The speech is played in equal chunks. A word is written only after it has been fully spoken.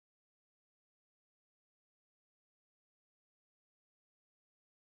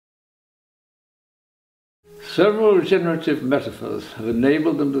Several generative metaphors have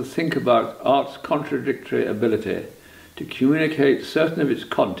enabled them to think about art's contradictory ability to communicate certain of its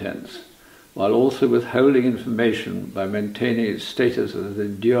contents while also withholding information by maintaining its status as an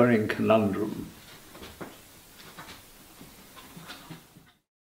enduring conundrum.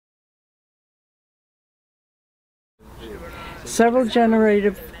 Several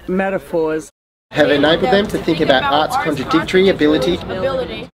generative metaphors have enabled them to think about art's contradictory ability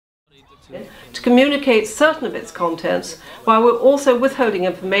to communicate certain of its contents while we're also withholding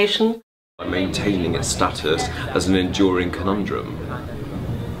information, by maintaining its status as an enduring conundrum.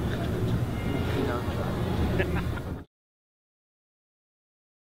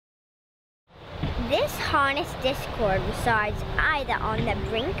 This harness discord resides either on the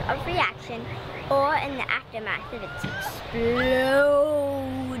brink of reaction or in the aftermath of its exploding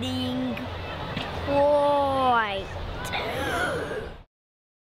point.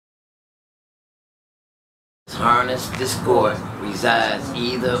 Harness discord resides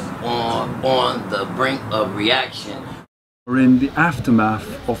either on the brink of reaction or in the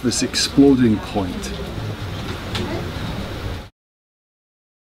aftermath of this exploding point.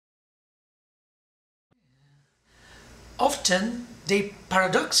 Often they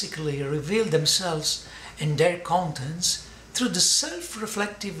paradoxically reveal themselves and their contents through the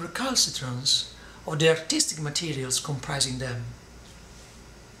self-reflective recalcitrance of the artistic materials comprising them.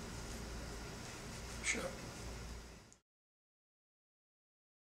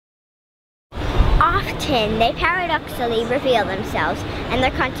 Often they paradoxically reveal themselves and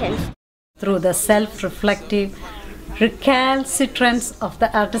their contents through the self-reflective recalcitrance of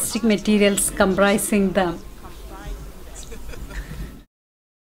the artistic materials comprising them.